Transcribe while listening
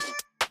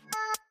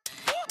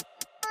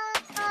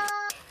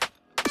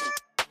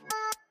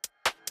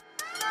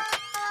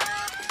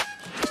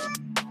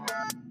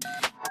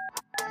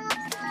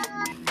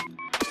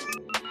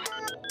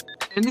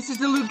And this is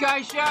the Luke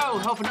Guy Show,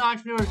 helping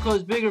entrepreneurs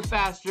close bigger,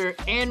 faster,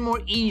 and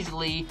more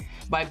easily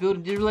by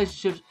building digital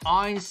relationships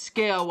on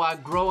scale while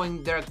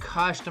growing their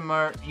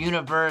customer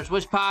universe.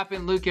 What's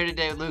poppin'? Luke here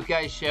today with Luke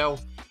Guy Show,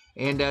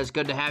 and it's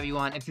good to have you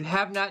on. If you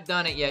have not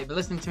done it yet, you've been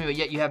listening to me, but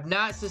yet you have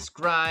not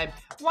subscribed,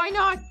 why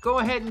not? Go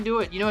ahead and do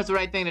it. You know it's the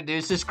right thing to do.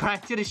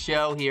 Subscribe to the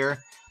show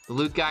here, the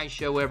Luke Guy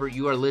Show, wherever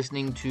you are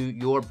listening to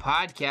your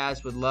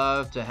podcast. Would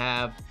love to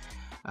have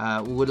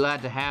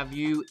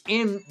you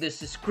in the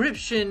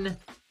subscription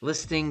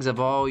listings of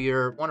all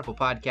your wonderful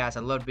podcasts.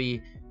 I'd love to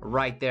be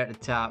right there at the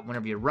top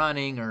whenever you're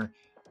running or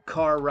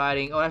car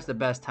riding. Oh, that's the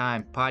best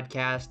time.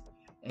 Podcast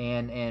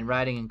and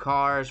riding in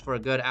cars for a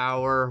good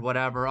hour,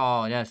 whatever.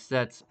 Oh, yes,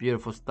 that's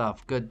beautiful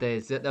stuff. Good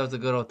days. That was the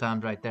good old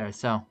times right there.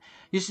 So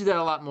you see that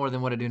a lot more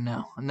than what I do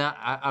now.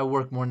 I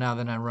work more now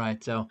than I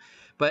ride. So,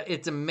 but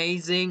it's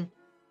amazing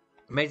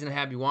to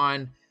have you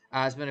on.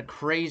 It's been a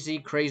crazy,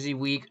 crazy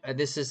week.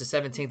 This is the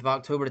 17th of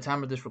October, the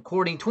time of this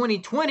recording,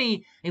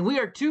 2020, and we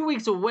are 2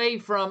 weeks away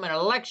from an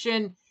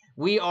election.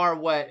 We are,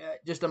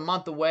 just a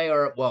month away,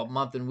 or,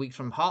 month and weeks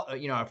from,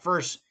 our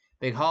first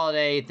big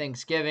holiday,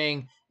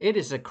 Thanksgiving. It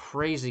is a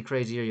crazy,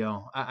 crazy year,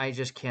 y'all. I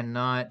just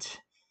cannot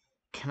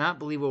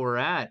believe where we're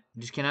at.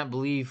 Just cannot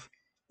believe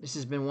this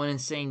has been one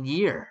insane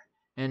year,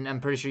 and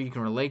I'm pretty sure you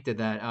can relate to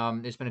that.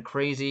 It's been a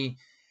crazy,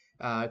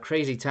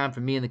 crazy time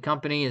for me and the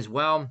company as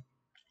well,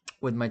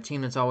 with my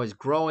team that's always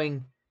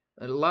growing.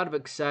 A lot of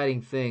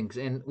exciting things,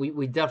 and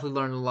we definitely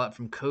learned a lot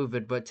from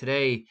COVID. But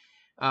today,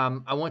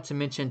 I want to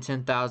mention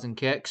 10,000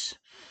 kicks.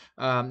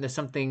 That's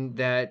something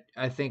that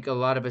I think a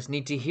lot of us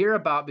need to hear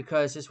about,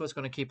 because it's what's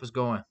going to keep us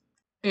going.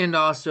 And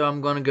also,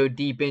 I'm going to go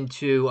deep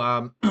into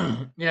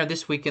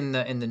this week in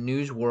the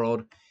news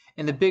world.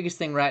 And the biggest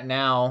thing right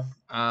now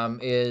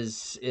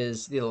is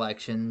the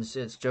elections.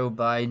 It's Joe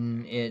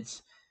Biden.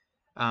 It's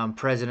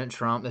President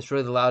Trump. That's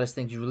really the loudest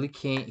thing. You really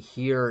can't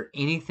hear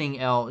anything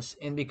else.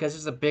 And because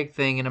it's a big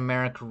thing in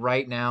America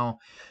right now,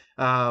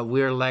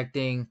 we're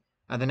electing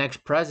the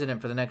next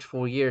president for the next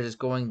 4 years. It's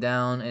going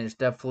down, and it's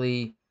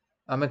definitely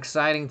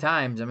exciting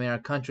times. I mean, our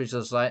country's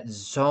just like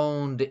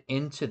zoned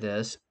into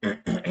this.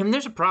 And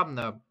there's a problem,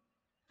 though.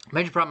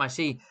 Major problem I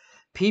see.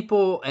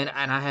 People, and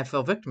I have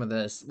fell victim of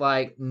this,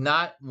 like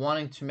not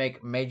wanting to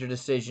make major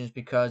decisions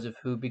because of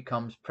who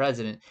becomes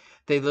president.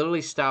 They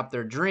literally stop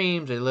their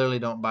dreams. They literally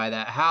don't buy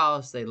that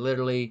house. They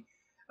literally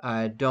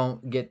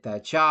don't get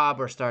that job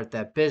or start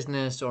that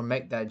business or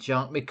make that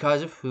jump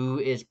because of who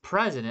is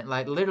president.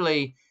 Like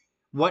literally,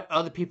 what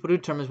other people do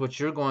determines what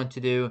you're going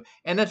to do,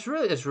 and that's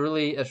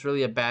really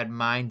a bad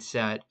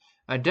mindset.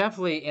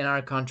 Definitely in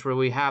our country,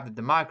 we have the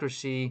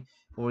democracy,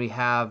 we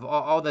have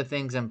all the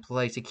things in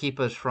place to keep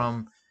us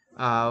from.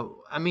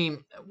 I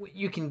mean,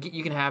 you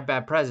can have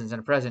bad presidents, and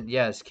a president,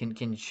 yes,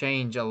 can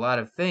change a lot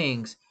of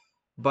things,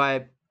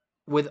 but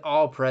with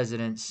all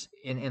presidents,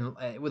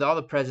 with all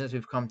the presidents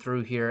we've come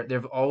through here,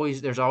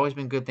 there's always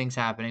been good things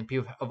happening.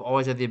 People have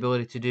always had the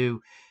ability to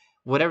do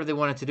whatever they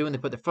wanted to do, and they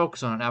put the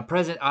focus on it. Now,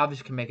 president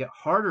obviously can make it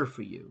harder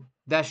for you.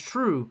 That's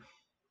true.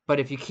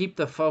 But if you keep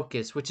the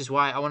focus, which is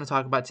why I want to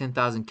talk about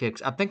 10,000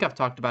 kicks. I think I've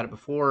talked about it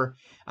before.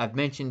 I've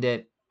mentioned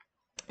it,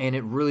 and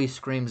it really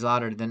screams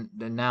louder than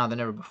now than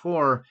ever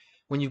before,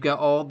 when you've got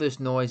all this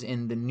noise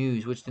in the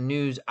news, which the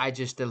news, I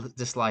just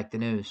dislike the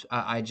news.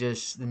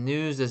 The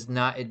news does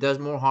not, it does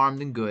more harm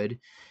than good,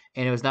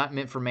 and it was not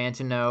meant for man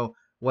to know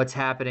what's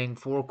happening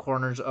four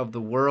corners of the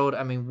world.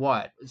 I mean,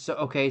 what?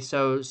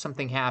 So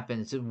something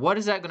happens. What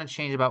is that going to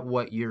change about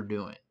what you're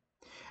doing?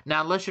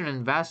 Now, unless you're an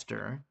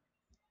investor,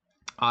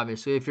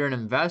 obviously, if you're an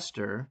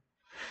investor,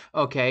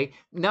 okay,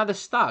 now the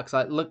stocks,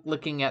 like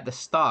looking at the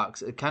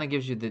stocks, it kind of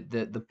gives you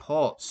the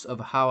pulse of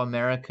how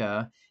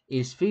America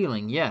is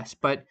feeling. Yes,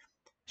 but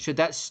should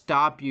that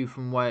stop you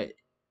from what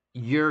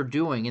you're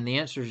doing? And the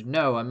answer is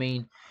no. I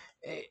mean,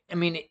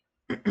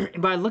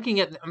 by looking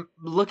at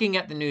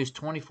the news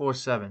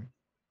 24/7,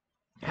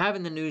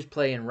 having the news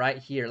playing right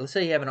here. Let's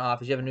say you have an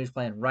office, you have a news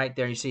playing right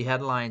there, you see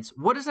headlines.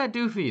 What does that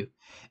do for you?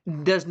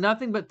 Does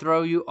nothing but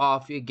throw you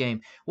off your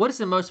game. What is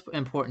the most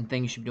important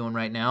thing you should be doing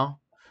right now?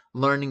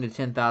 Learning the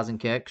 10,000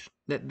 kicks.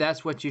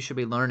 That's what you should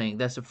be learning.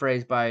 That's a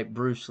phrase by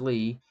Bruce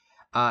Lee.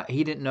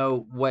 He didn't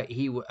know what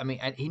he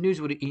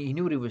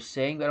knew what he was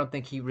saying, but I don't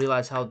think he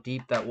realized how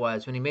deep that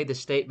was when he made the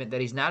statement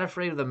that he's not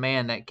afraid of the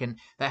man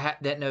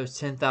that knows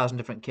 10,000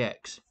 different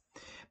kicks.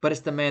 But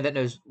it's the man that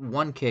knows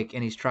one kick,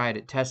 and he's tried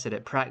it, tested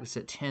it, practiced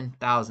it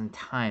 10,000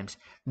 times.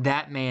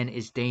 That man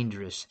is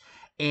dangerous.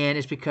 And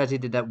it's because he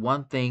did that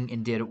one thing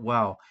and did it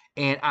well.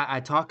 And I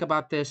talk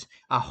about this.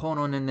 I hone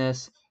on in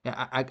this.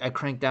 I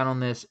crank down on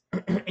this.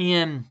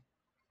 And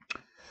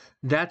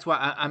that's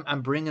why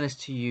I'm bringing this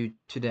to you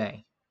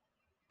today.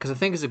 Because I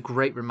think it's a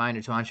great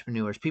reminder to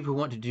entrepreneurs, people who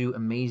want to do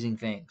amazing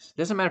things.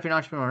 Doesn't matter if you're an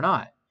entrepreneur or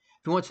not.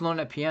 If you want to learn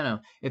that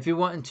piano, if you're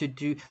wanting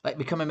to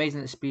become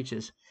amazing at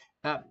speeches,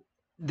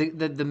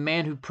 the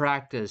man who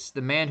practiced,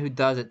 the man who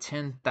does it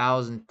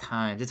 10,000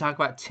 times. They talk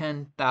about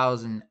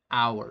 10,000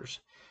 hours,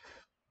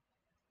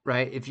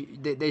 right?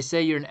 If they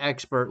say you're an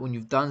expert when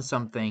you've done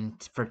something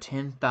for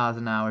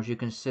 10,000 hours, you're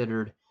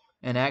considered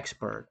an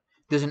expert.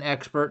 Does an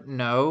expert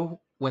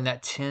know when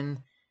that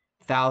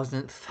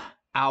 10,000th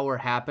hour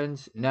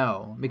happens?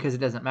 No, because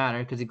it doesn't matter,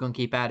 because he's going to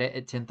keep at it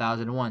at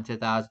 10,001,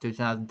 10,002,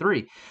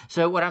 10,003.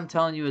 So what I'm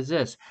telling you is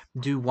this: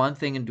 do one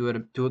thing and do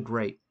it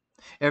great.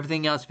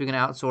 Everything else, if you're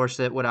going to outsource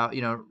it without,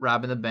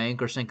 robbing the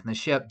bank or sinking the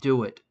ship,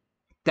 do it.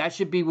 That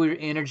should be where your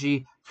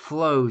energy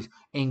flows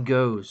and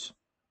goes.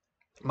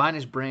 Mine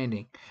is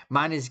branding.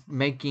 Mine is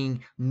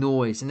making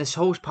noise. And this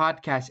whole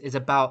podcast is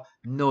about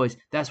noise.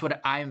 That's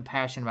what I am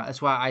passionate about.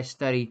 That's why I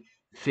study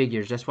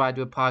figures. That's why I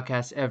do a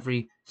podcast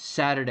every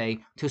Saturday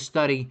to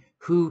study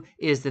who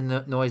is the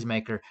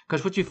noisemaker.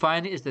 Because what you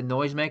find is the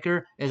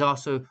noisemaker is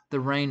also the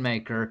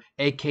rainmaker,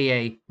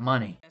 aka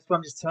money. That's why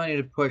I'm just telling you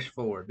to push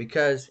forward,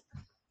 because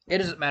it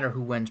doesn't matter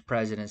who wins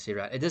presidency,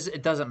 right?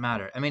 It doesn't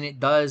matter. I mean, it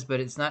does, but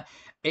it's not.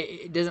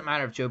 It doesn't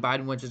matter if Joe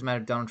Biden wins. It doesn't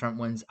matter if Donald Trump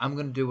wins. I'm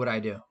going to do what I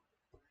do.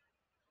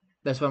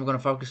 That's what I'm going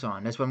to focus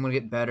on. That's what I'm going to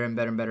get better and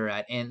better and better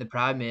at. And the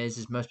problem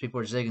is most people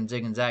are zigging,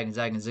 zigging, zagging,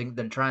 zagging, zigging.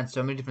 They're trying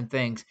so many different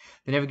things.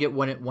 They never get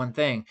one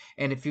thing.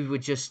 And if you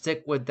would just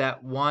stick with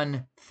that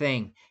one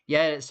thing,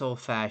 yeah, it's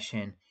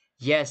old-fashioned.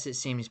 Yes, it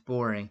seems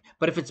boring.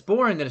 But if it's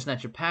boring, then it's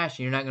not your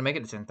passion. You're not going to make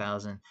it to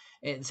 10,000.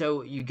 And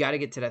so you got to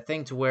get to that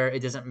thing to where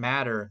it doesn't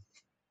matter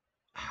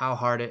how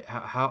hard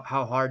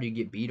you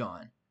get beat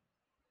on,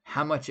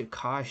 how much it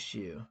costs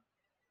you.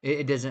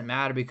 It doesn't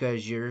matter,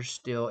 because you're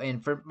still,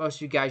 and for most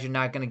of you guys, you're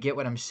not going to get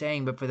what I'm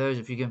saying, but for those,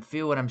 if you can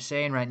feel what I'm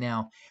saying right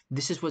now,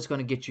 this is what's going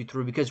to get you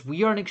through, because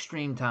we are in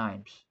extreme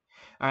times.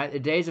 All right, the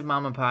days of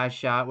mom and pop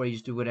shop where you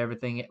just do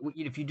everything.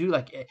 If you do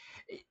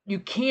you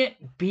can't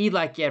be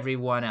like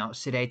everyone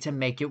else today to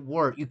make it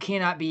work. You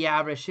cannot be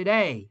average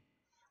today.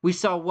 We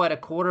saw a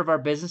quarter of our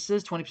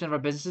businesses, 20% of our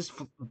businesses,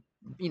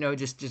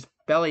 just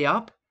belly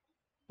up.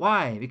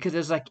 Why? Because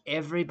there's like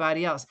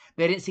everybody else.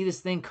 They didn't see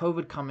this thing,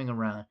 COVID, coming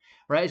around,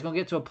 right? It's going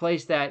to get to a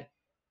place that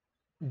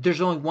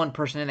there's only one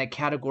person in that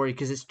category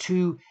because it's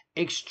too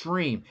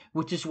extreme,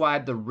 which is why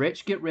the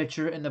rich get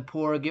richer and the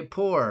poor get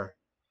poorer.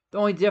 The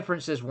only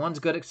difference is one's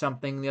good at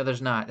something and the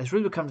other's not. That's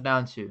really what it comes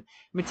down to. Let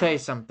me tell you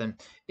something.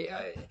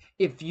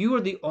 If you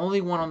are the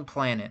only one on the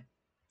planet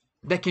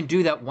that can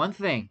do that one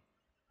thing,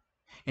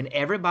 and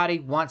everybody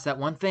wants that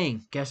one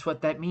thing, guess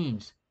what that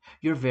means?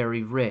 You're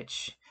very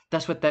rich.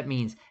 That's what that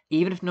means.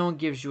 Even if no one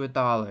gives you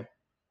 $1,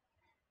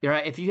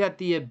 right? If you have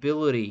the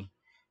ability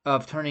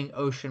of turning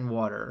ocean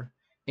water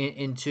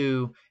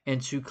into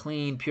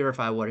clean,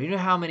 purified water, you know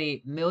how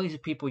many millions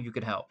of people you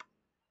could help,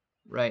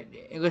 right?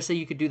 And let's say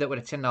you could do that with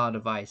a $10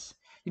 device.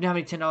 You know how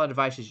many $10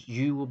 devices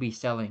you will be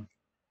selling?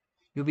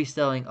 You'll be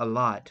selling a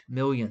lot,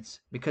 millions,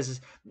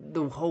 because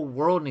the whole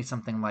world needs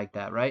something like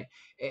that, right?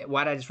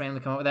 Why did I just randomly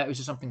come up with that? It was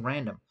just something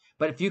random.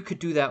 But if you could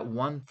do that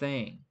one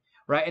thing,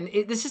 right?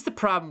 And this is the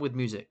problem with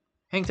music.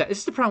 Hang tight. This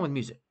is the problem with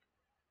music.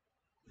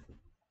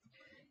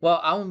 Well,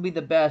 I want to be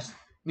the best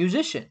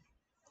musician.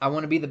 I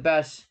want to be the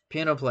best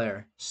piano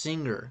player,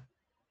 singer.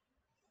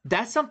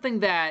 That's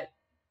something that,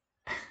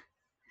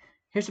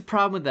 here's the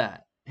problem with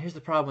that.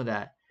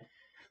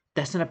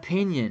 That's an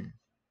opinion.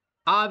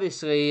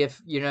 Obviously, if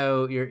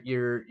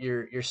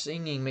your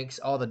singing makes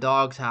all the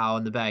dogs howl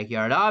in the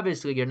backyard,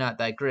 obviously you're not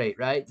that great,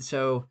 right?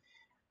 So,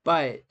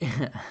 but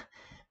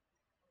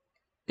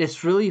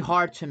it's really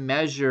hard to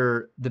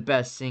measure the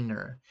best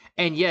singer.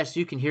 And yes,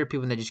 you can hear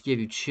people and they just give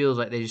you chills,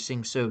 like they just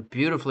sing so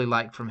beautifully,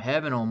 like from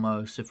heaven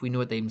almost. If we knew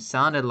what they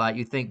sounded like,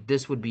 you think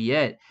this would be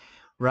it,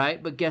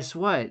 right? But guess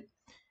what?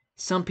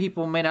 Some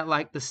people may not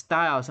like the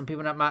style. Some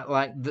people might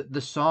like the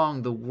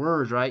song, the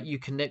words, right? You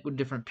connect with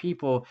different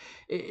people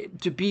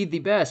to be the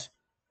best.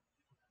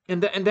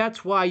 And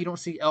that's why you don't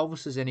see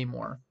Elvises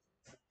anymore.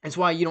 That's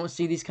why you don't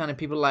see these kind of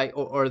people like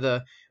or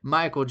the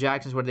Michael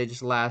Jacksons where they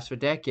just last for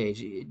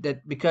decades.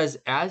 Because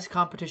as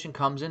competition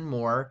comes in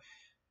more,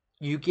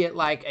 you get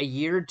like a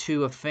year or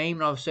two of fame,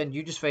 and all of a sudden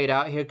you just fade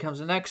out. Here comes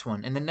the next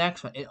one, and the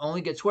next one. It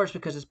only gets worse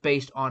because it's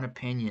based on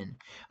opinion.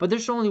 But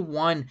there's only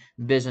one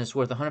business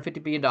worth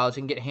 $150 billion that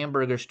can get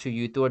hamburgers to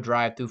you through a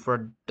drive-through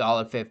for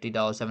 $1.50,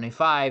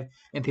 $1.75,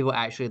 and people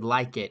actually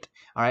like it.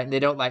 All right, and they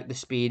don't like the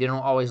speed. They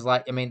don't always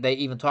like. I mean, they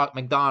even talk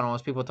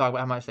McDonald's. People talk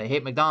about how much they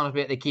hate McDonald's,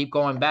 but they keep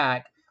going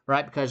back.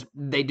 Right? Because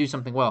they do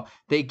something well.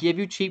 They give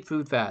you cheap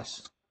food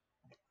fast,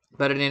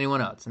 better than anyone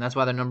else. And that's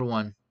why they're number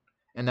one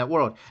in that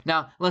world.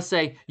 Now, let's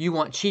say you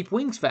want cheap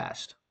wings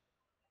fast.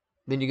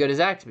 Then you go to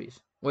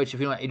Zaxby's, which if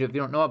you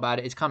don't know about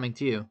it, it's coming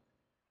to you.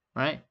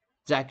 Right?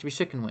 Zaxby's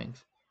chicken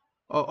wings.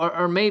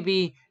 Or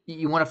maybe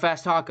you want a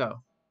fast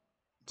taco.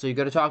 So you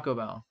go to Taco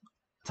Bell.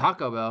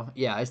 Taco Bell,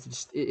 yeah,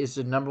 it's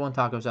the number one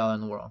taco seller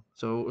in the world.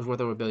 So it was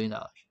worth over $1 billion.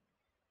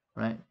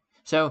 Right?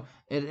 So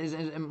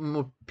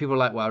people are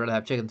like, well, I'd rather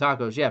have chicken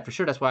tacos. Yeah, for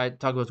sure. That's why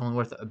Taco Bell's only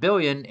worth $1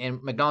 billion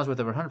and McDonald's worth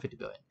over $150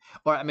 billion.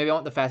 Or maybe I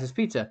want the fastest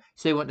pizza.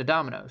 So you went to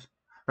Domino's,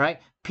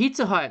 right?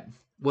 Pizza Hut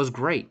was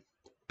great.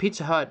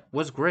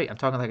 I'm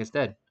talking like it's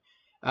dead.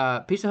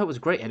 Pizza Hut was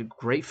great. It had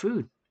great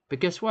food. But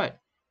guess what?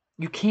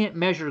 You can't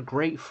measure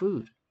great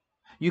food.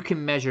 You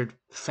can measure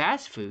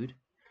fast food.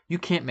 You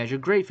can't measure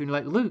great food. You're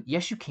like, Luke,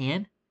 yes, you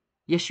can.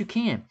 Yes, you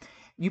can.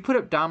 You put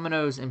up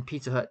Domino's and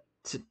Pizza Hut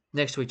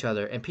next to each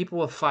other, and people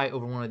will fight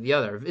over one or the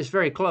other. It's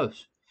very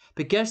close.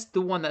 But guess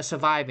the one that's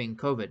surviving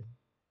COVID?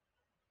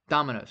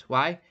 Domino's.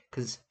 Why?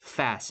 Because it's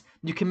fast.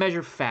 You can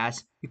measure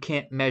fast. You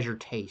can't measure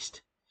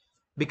taste.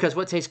 Because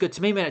what tastes good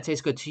to me may not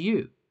taste good to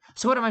you.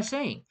 So what am I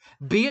saying?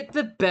 Be it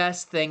the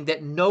best thing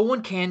that no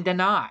one can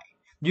deny.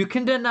 You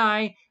can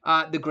deny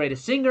the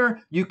greatest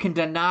singer. You can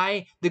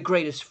deny the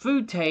greatest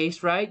food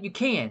taste, right? You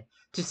can.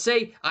 To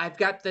say, I've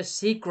got the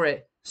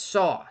secret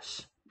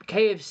sauce.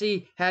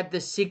 KFC had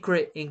the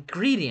secret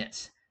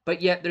ingredients,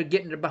 but yet they're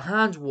getting their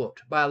behinds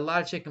whooped by a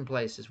lot of chicken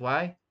places.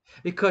 Why?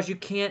 Because you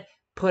can't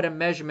put a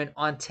measurement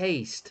on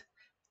taste.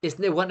 It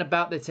wasn't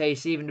about the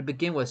taste even to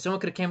begin with. Someone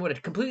could have came up with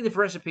a completely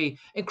different recipe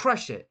and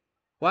crushed it.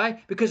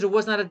 Why? Because there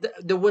was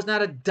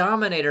not a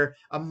dominator,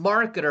 a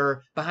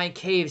marketer behind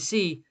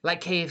KFC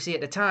like KFC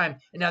at the time,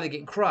 and now they're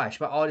getting crushed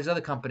by all these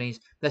other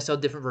companies that sell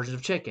different versions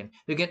of chicken.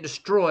 They're getting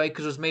destroyed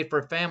because it was made for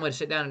a family to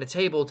sit down at a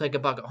table, take a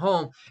bucket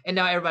home, and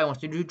now everybody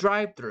wants to do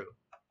drive-through.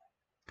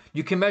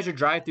 You can measure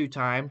drive-through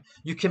time,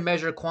 you can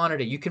measure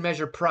quantity, you can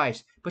measure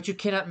price, but you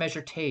cannot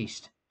measure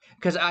taste.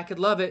 Because I could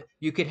love it,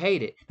 you could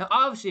hate it. Now,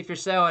 obviously, if you're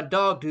selling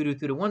dog doo-doo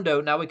through the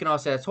window, now we can all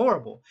say that's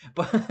horrible.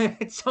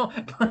 But so,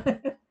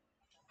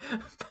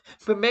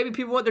 but maybe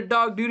people want their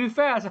dog doo-doo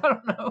fast. I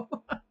don't know.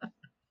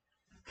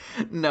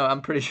 No,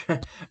 I'm pretty sure.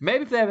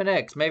 Maybe if they have an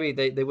ex, maybe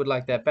they would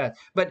like that fast.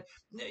 But,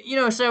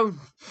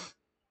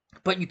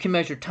 but you can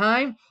measure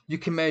time. You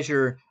can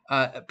measure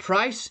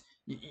price.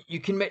 You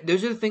can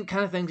those are the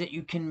kind of things that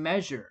you can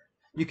measure.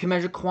 You can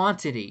measure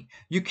quantity.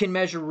 You can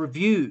measure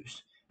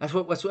reviews. That's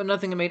another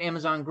thing that made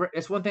Amazon great.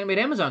 That's one thing that made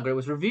Amazon great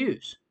was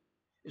reviews.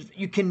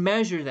 You can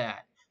measure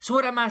that. So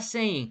what am I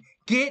saying?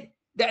 Get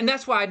that, and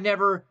that's why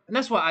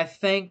I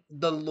thank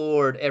the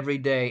Lord every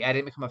day I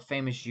didn't become a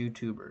famous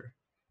YouTuber.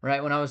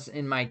 Right? When I was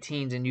in my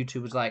teens and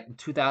YouTube was like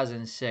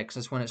 2006,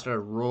 that's when it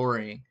started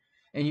roaring.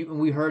 And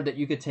we heard that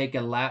you could take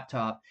a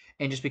laptop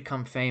and just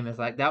become famous.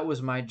 Like that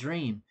was my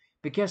dream.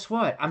 But guess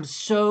what? I'm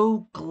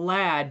so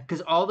glad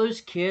because all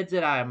those kids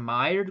that I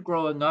admired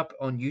growing up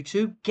on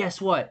YouTube,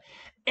 guess what?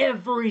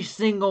 Every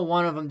single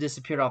one of them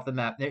disappeared off the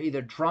map. They're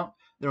either drunk,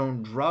 they're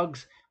on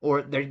drugs,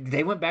 or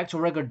they went back to a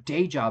regular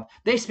day job.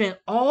 They spent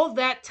all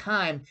that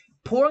time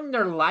pouring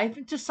their life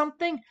into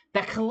something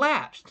that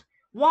collapsed.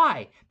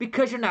 Why?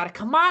 Because you're not a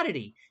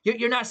commodity.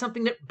 You're not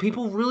something that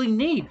people really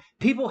need.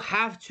 People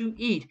have to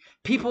eat.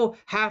 People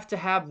have to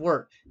have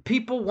work.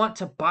 People want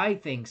to buy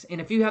things. And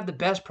if you have the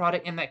best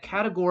product in that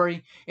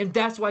category, and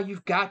that's why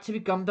you've got to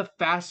become the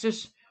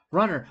fastest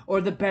runner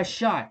or the best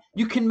shot.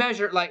 You can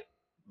measure like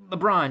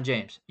LeBron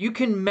James. You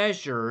can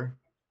measure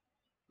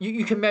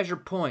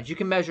points. You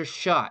can measure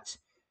shots.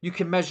 You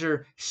can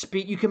measure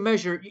speed. You can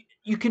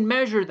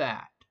measure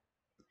that.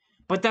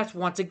 But that's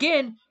once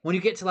again when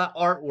you get to that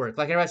artwork.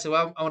 Like everybody said,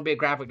 well, I want to be a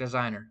graphic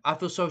designer. I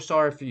feel so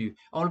sorry for you.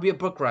 I want to be a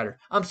book writer.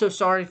 I'm so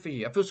sorry for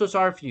you. I feel so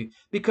sorry for you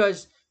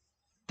because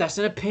that's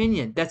an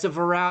opinion. That's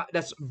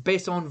that's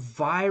based on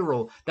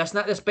viral.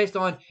 That's based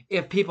on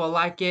if people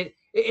like it.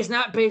 It's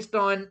not based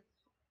on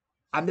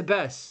I'm the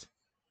best,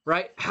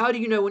 right? How do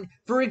you know when?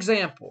 For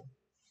example,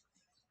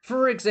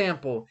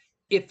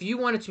 if you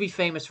wanted to be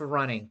famous for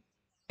running,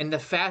 and the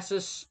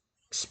fastest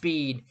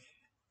speed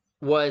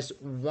was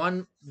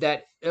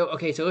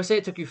okay, so let's say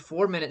it took you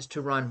 4 minutes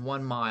to run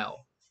 1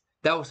 mile.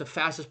 That was the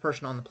fastest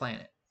person on the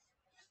planet.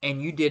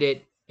 And you did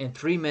it in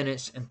 3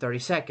 minutes and 30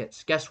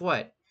 seconds. Guess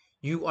what?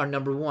 You are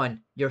number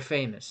one. You're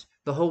famous.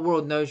 The whole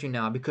world knows you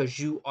now because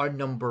you are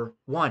number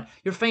one.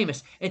 You're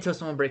famous until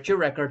someone breaks your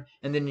record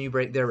and then you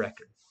break their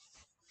record.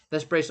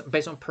 That's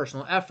based on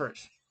personal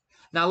efforts.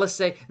 Now, let's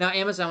say, when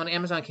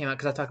Amazon came out,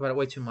 because I talk about it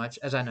way too much,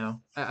 as I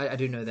know. I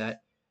do know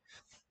that.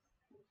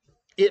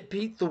 It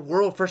beat the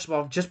world, first of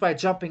all, just by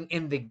jumping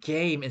in the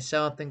game and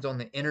selling things on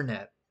the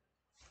internet.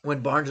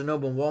 When Barnes &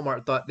 Noble and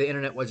Walmart thought the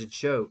internet was a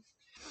joke.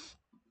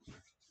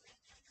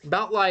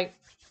 About like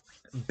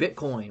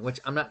Bitcoin,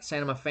 which I'm not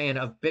saying I'm a fan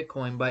of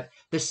Bitcoin, but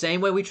the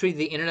same way we treated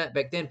the internet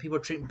back then, people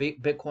treat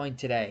Bitcoin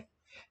today.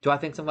 Do I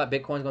think something like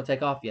Bitcoin is going to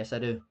take off? Yes, I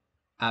do.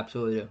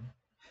 Absolutely do.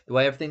 The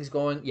way everything's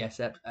going,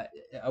 yes.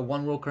 A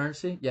one world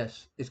currency,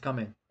 yes, it's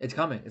coming. It's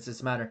coming. It's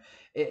just a matter.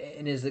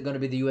 And is it going to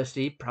be the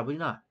USD? Probably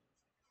not.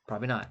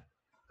 Probably not.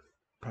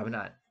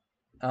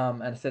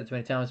 And I said it too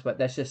many times, but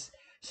that's just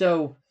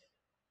so.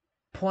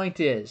 Point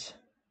is,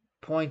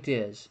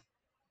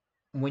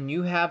 when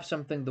you have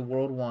something the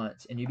world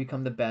wants and you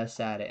become the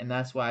best at it, and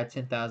that's why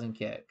 10,000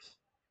 kicks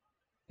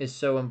is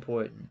so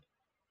important,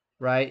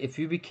 right? If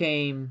you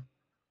became,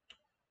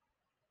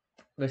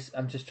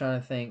 I'm just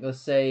trying to think. Let's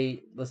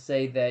say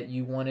that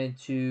you wanted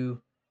to.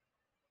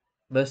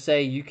 Let's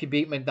say you could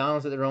beat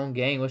McDonald's at their own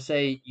game. Let's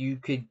say you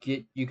could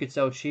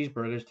sell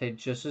cheeseburgers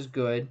taste just as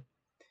good,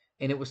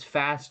 and it was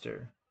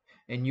faster,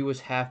 and you was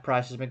half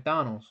price as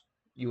McDonald's.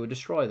 You would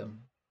destroy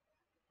them,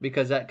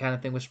 because that kind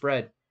of thing was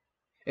spread.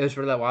 It was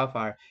spread like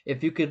wildfire.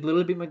 If you could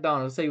literally beat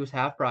McDonald's, let's say it was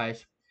half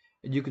price,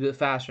 and you could do it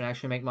faster and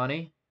actually make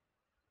money,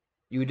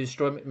 you would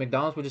destroy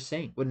McDonald's.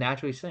 Would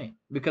naturally sink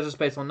because it's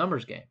based on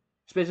numbers game.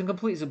 It's based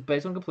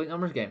on complete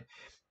numbers game.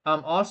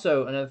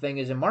 Also, another thing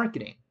is in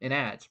marketing, in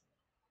ads.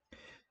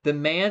 The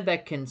man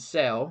that can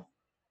sell,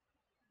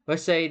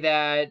 let's say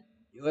that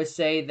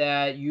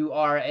you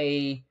are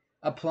a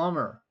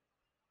plumber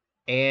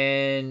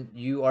and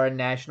you are a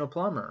national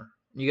plumber.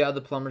 You got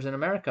other plumbers in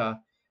America.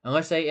 And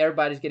let's say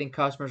everybody's getting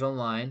customers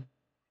online.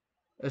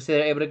 Let's say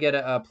they're able to get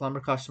a plumber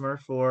customer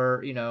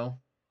for,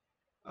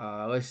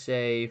 let's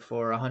say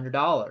for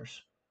 $100.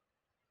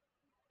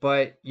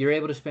 But you're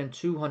able to spend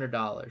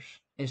 $200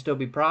 and still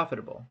be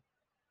profitable.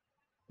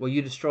 Well,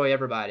 you destroy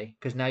everybody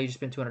because now you just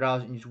spend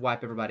 $200 and you just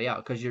wipe everybody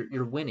out because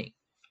you're winning,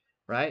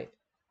 right?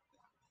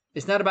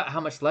 It's not about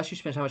how much less you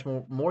spend, how much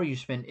more you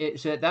spend.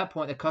 So at that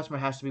point, the customer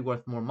has to be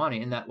worth more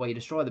money, and that way you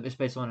destroy them. It's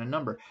based on a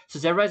number.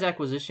 Since everybody's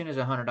acquisition is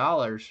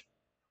 $100,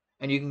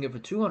 and you can get for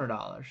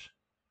 $200,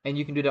 and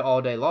you can do that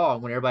all day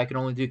long when everybody can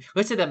only do.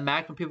 Let's say the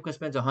maximum people can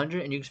spend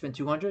 100, and you can spend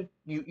 200.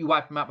 You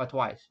wipe them out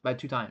by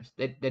 2 times.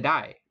 They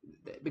die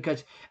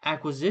because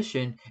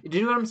acquisition. Do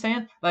you know what I'm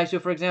saying? Like, so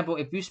for example,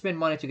 if you spend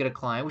money to get a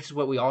client, which is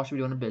what we all should be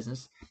doing in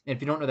business, and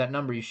if you don't know that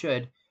number, you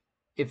should.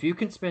 If you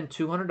can spend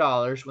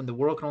 $200 when the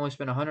world can only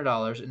spend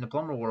 $100 in the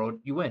plumber world,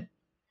 you win.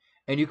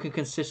 And you can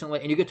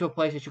consistently, and you get to a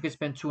place that you can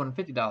spend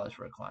 $250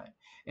 for a client,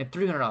 and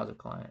 $300 a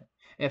client,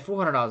 and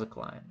 $400 a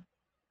client.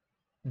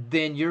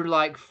 Then you're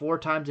like 4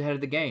 times ahead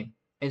of the game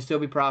and still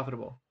be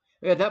profitable.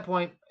 At that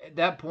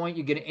point,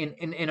 you get in,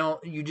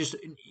 you just,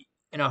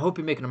 and I hope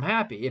you're making them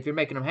happy. If you're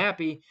making them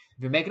happy,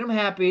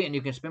 and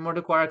you can spend more to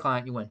acquire a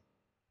client, you win.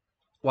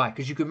 Why?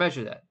 Because you can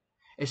measure that.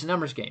 It's a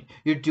numbers game.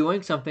 You're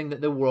doing something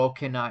that the world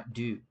cannot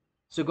do.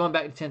 So going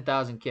back to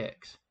 10,000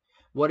 kicks,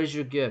 what is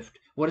your gift?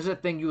 What is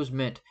that thing you was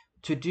meant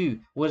to do?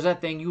 What is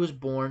that thing you was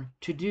born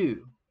to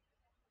do?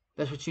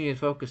 That's what you need to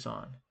focus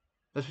on.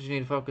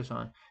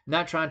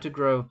 Not trying to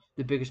grow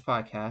the biggest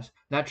podcast,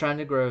 not trying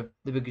to grow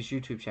the biggest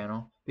YouTube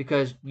channel,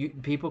 because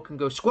people can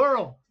go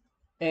squirrel,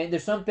 and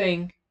there's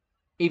something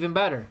even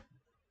better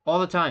all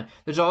the time.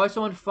 There's always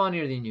someone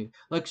funnier than you,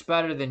 looks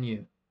better than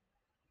you,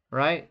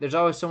 right? There's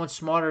always someone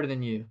smarter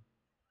than you.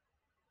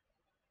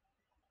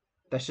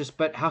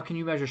 But how can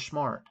you measure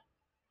smart?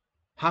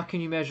 How can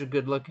you measure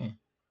good looking?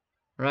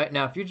 Right?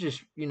 Now, if you're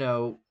just,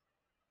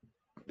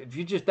 if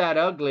you're just that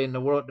ugly in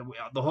the world,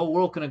 the whole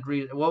world can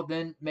agree, well,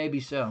 then maybe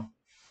so.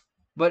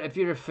 But if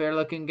you're a fair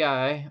looking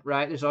guy,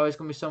 right, there's always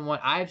going to be someone.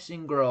 I've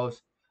seen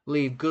girls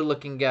leave good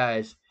looking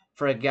guys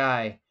for a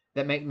guy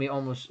that make me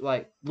almost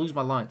like lose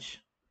my lunch.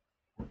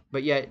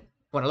 But yet,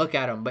 when I look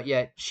at him,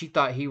 she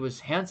thought he was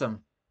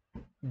handsome.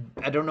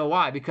 I don't know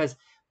why, because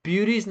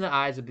beauty is in the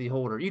eyes of the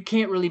beholder. You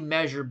can't really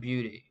measure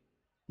beauty.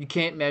 You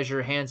can't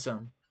measure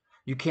handsome.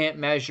 You can't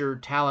measure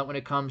talent when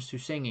it comes to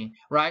singing,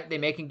 right?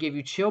 They can give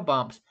you chill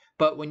bumps,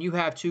 but when you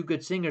have 2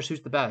 good singers,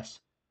 who's the best?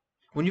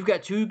 When you've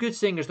got 2 good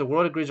singers the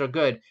world agrees are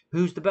good,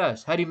 who's the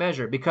best? How do you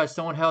measure it? Because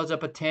someone held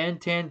up a 10,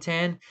 10,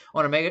 10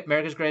 on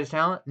America's Greatest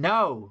Talent?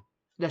 No,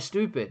 that's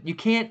stupid. You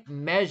can't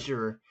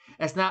measure.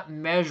 That's not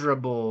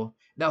measurable.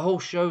 That whole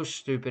show's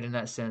stupid in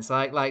that sense.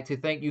 Like to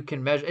think you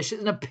can measure.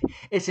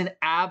 It's an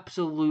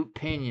absolute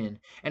opinion,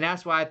 and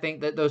that's why I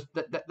think that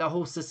the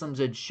whole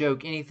system's a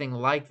joke. Anything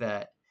like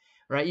that,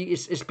 right?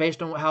 It's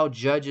based on how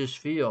judges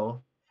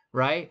feel,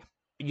 right?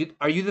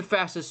 Are you the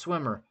fastest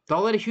swimmer?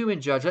 Don't let a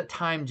human judge. Let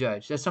time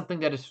judge. That's something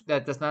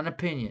that's not an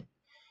opinion.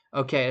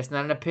 Okay, it's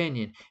not an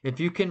opinion. If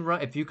you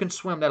can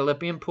swim that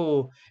Olympian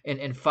pool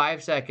in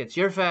 5 seconds,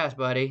 you're fast,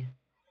 buddy.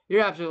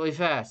 You're absolutely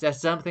fast.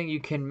 That's something you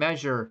can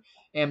measure,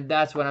 and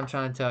that's what I'm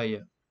trying to tell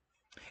you.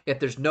 If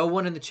there's no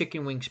one in the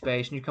chicken wing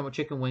space and you come with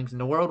chicken wings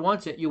and the world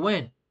wants it, you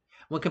win.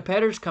 When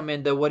competitors come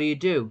in, though, what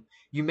do?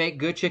 You make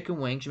good chicken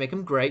wings. You make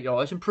them great. You're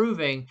always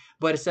improving,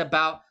 but it's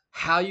about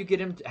how you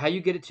get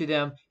it to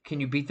them.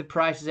 Can you beat the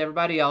price as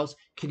everybody else?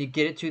 Can you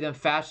get it to them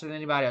faster than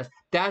anybody else?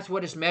 That's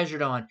what it's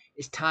measured on,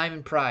 is time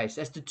and price.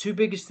 That's the 2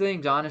 biggest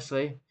things,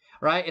 honestly,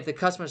 right? If the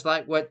customers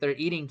like what they're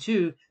eating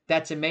too,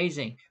 that's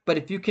amazing. But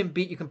if you can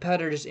beat your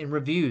competitors in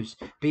reviews,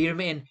 beat them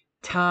in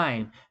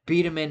time,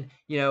 beat them in,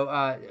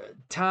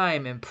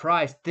 time and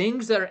price,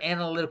 things that are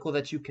analytical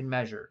that you can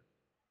measure.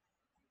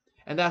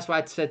 And that's why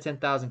I said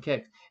 10,000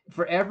 kicks.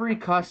 For every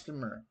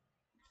customer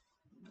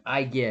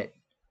I get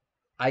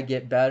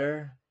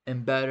better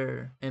and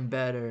better and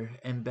better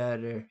and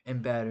better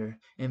and better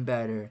and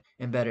better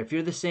and better. If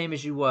you're the same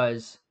as you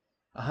was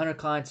 100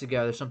 clients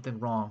ago, there's something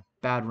wrong,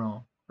 bad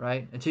wrong,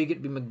 right? Until you get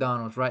to be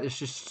McDonald's, right? There's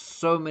just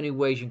so many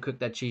ways you can cook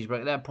that cheeseburger.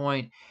 At that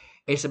point,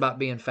 it's about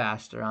being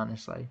faster,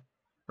 honestly,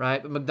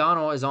 right? But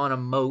McDonald's is on a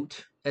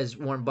moat, as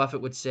Warren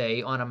Buffett would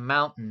say, on a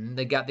mountain.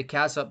 They got the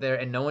castle up there,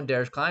 and no one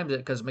dares climb it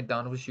because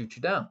McDonald's will shoot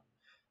you down.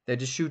 They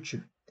just shoot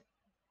you.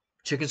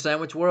 Chicken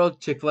sandwich world,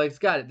 Chick-fil-A's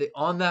got it. They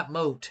on that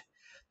moat.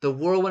 The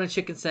world wanted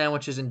chicken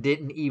sandwiches and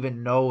didn't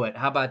even know it.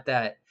 How about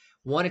that?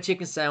 Wanted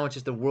chicken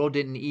sandwiches, the world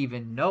didn't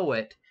even know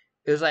it.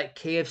 It was like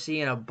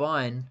KFC in a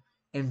bun,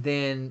 and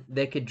then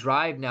they could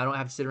drive now, don't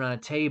have to sit around a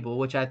table,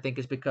 which I think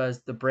is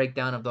because the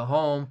breakdown of the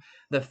home,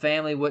 the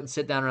family wouldn't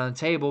sit down around the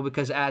table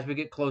because as we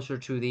get closer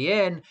to the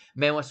end,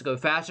 man wants to go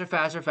faster,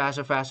 faster,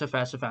 faster, faster,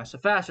 faster, faster,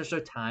 faster, so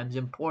time's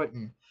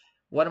important.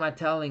 What am I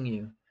telling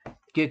you?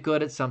 Get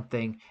good at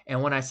something,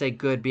 and when I say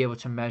good, be able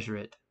to measure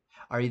it.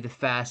 Are you the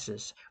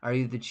fastest? Are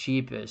you the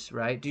cheapest,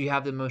 right? Do you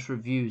have the most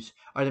reviews?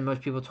 Are there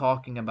most people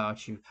talking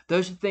about you?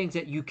 Those are things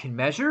that you can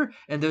measure,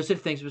 and those are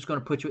the things that's going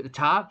to put you at the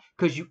top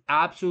because you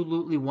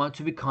absolutely want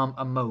to become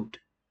a moat.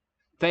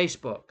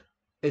 Facebook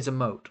is a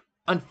moat.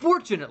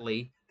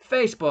 Unfortunately,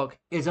 Facebook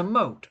is a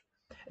moat.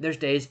 There's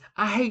days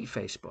I hate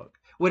Facebook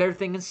with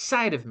everything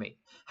inside of me.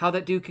 How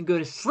that dude can go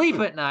to sleep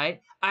at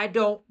night, I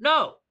don't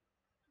know.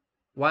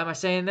 Why am I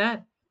saying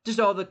that? Just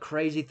all the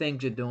crazy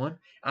things you're doing.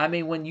 I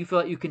mean, when you feel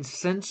like you can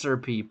censor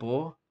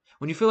people,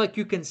 when you feel like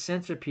you can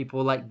censor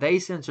people like they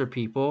censor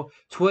people,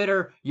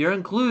 Twitter, you're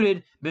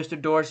included, Mr.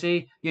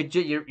 Dorsey.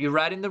 You're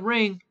right in the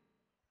ring,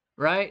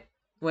 right?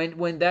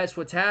 When that's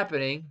what's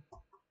happening.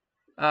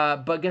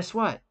 But guess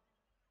what?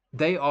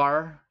 They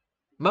are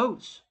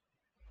moats.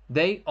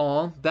 They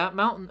own that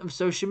mountain of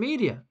social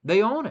media.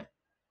 They own it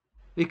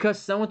because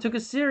someone took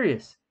it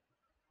serious.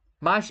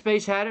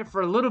 MySpace had it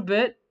for a little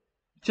bit,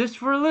 just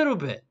for a little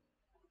bit,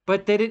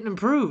 but they didn't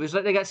improve. It's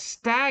like they got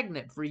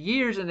stagnant for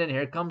years, and then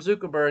here comes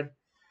Zuckerberg.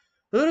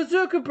 Little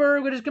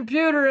Zuckerberg with his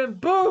computer, and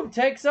boom,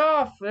 takes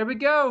off. There we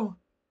go.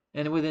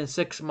 And within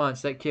 6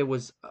 months, that kid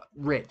was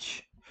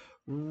rich.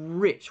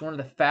 Rich. One of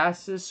the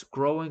fastest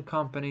growing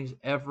companies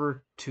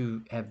ever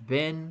to have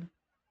been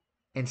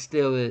and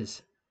still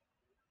is.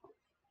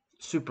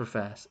 Super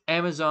fast.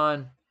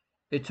 Amazon,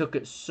 it took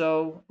it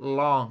so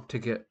long to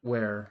get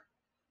where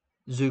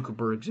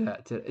Zuckerberg's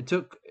at. It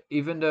took,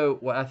 even though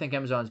I think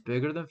Amazon's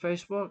bigger than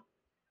Facebook,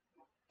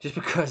 just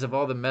because of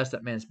all the mess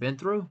that man's been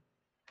through.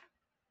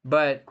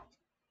 But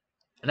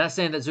I'm not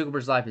saying that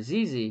Zuckerberg's life is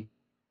easy,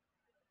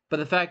 but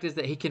the fact is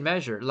that he can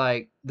measure.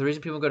 Like, the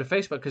reason people go to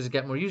Facebook because it's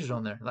got more users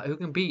on there. Like, who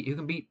can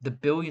beat the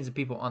billions of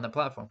people on the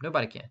platform?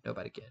 Nobody can.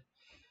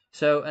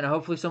 So, and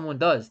hopefully someone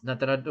does.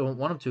 Not that I don't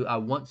want them to. I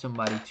want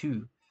somebody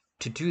to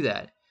do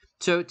that.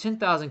 So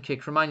 10,000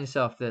 kicks. Remind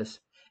yourself this.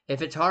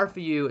 If it's hard for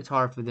you, it's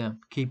hard for them.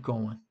 Keep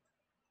going.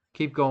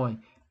 Keep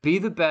going. Be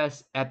the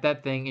best at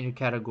that thing in your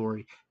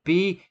category.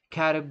 Be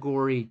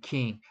category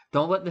king.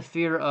 Don't let the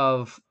fear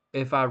of,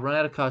 if I run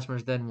out of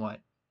customers, then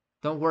what?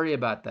 Don't worry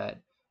about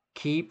that.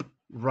 Keep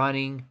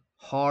running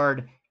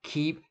hard.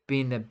 Keep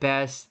being the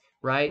best,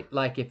 right?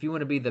 Like if you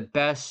want to be the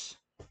best,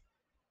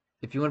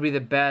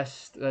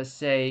 let's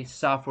say,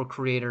 software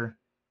creator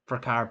for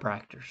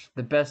chiropractors,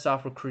 the best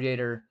software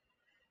creator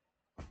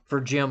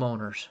for gym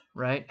owners,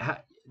 right?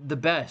 The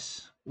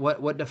best.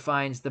 What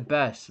defines the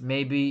best?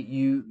 Maybe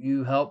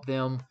you help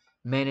them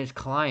manage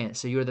clients,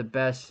 so you're the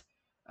best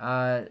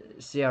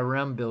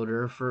CRM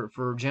builder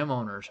for gym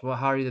owners. Well,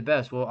 how are you the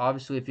best? Well,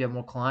 obviously, if you have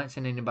more clients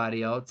than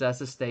anybody else,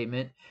 that's a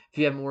statement. If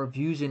you have more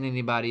views than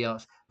anybody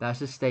else,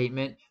 that's a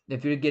statement.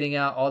 If you're getting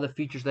out all the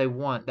features they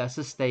want, that's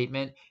a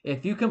statement.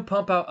 If you can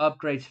pump out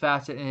upgrades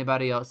faster than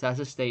anybody else, that's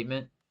a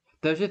statement.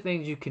 Those are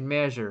things you can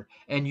measure,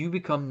 and you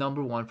become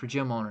number one for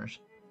gym owners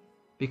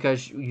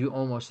because you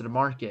own most of the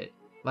market.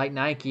 Like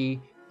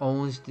Nike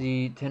owns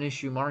the tennis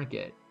shoe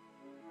market.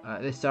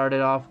 They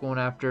started off going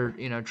after,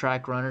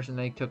 track runners, and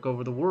they took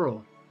over the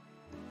world.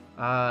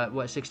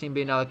 $16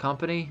 billion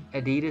company?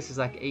 Adidas is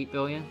like $8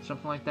 billion,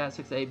 something like that,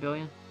 6 to 8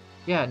 billion.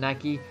 Yeah,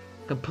 Nike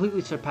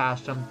completely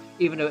surpassed them,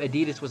 even though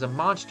Adidas was a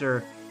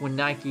monster when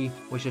Nike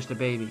was just a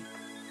baby.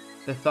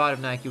 The thought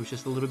of Nike was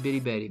just a little bitty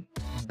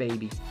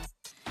baby.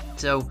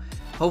 So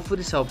hopefully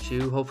this helped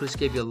you. Hopefully this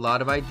gave you a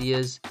lot of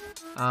ideas.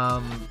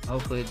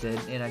 Hopefully it did.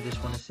 And I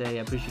just want to say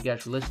I appreciate you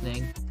guys for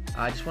listening.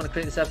 I just want to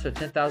create this episode,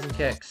 10,000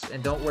 kicks,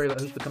 and don't worry about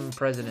who's becoming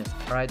president.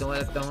 All right, don't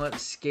let it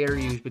scare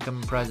you who's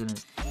becoming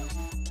president.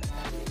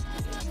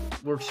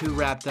 We're too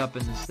wrapped up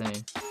in this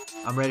thing.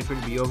 I'm ready for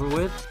it to be over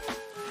with.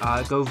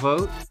 Go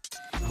vote.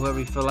 Whoever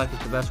you feel like is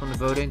the best one to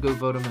vote in, go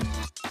vote them in.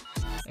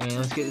 And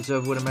let's get this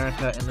over with,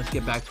 America, and let's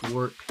get back to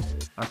work.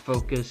 Our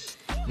focus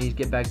needs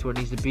to get back to where it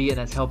needs to be, and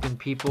that's helping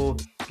people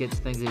get the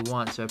things they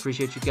want. So I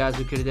appreciate you guys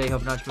who care today,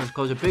 helping entrepreneurs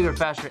close it bigger,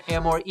 faster,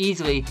 and more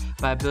easily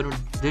by building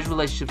digital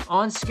relationships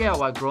on scale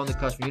while growing the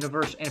customer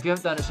universe. And if you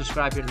haven't done it,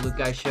 subscribe here to the Luke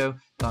Guy Show.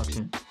 Talk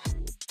soon.